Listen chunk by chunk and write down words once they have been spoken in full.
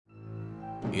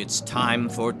It's time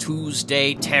for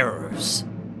Tuesday Terrors,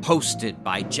 hosted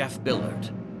by Jeff Billard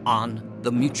on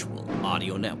the Mutual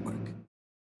Audio Network.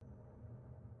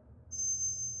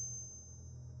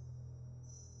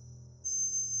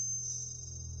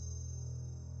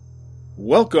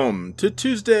 Welcome to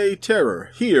Tuesday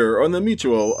Terror here on the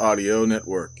Mutual Audio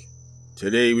Network.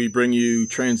 Today we bring you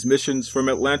transmissions from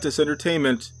Atlantis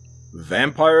Entertainment,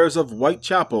 Vampires of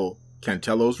Whitechapel,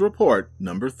 Cantello's Report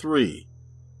number 3.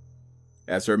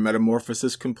 As her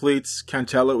metamorphosis completes,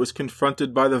 Cantello is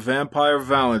confronted by the vampire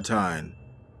Valentine,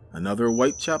 another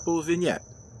Whitechapel vignette.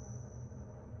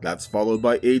 That's followed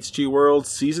by HG World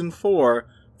Season 4,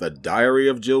 The Diary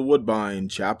of Jill Woodbine,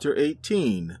 Chapter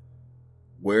 18,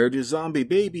 Where Do Zombie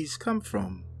Babies Come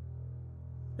From?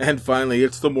 And finally,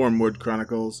 it's the Wormwood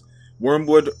Chronicles,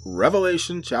 Wormwood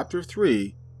Revelation Chapter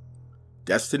 3,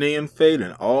 Destiny and Fate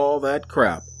and all that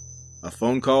crap. A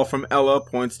phone call from Ella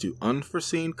points to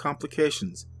unforeseen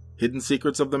complications, hidden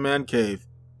secrets of the man cave,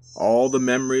 all the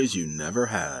memories you never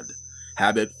had.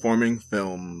 Habit Forming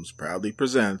Films proudly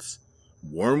presents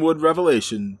Wormwood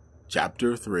Revelation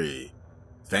Chapter 3.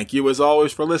 Thank you as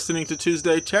always for listening to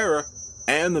Tuesday Terror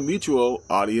and the Mutual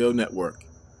Audio Network,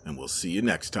 and we'll see you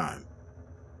next time.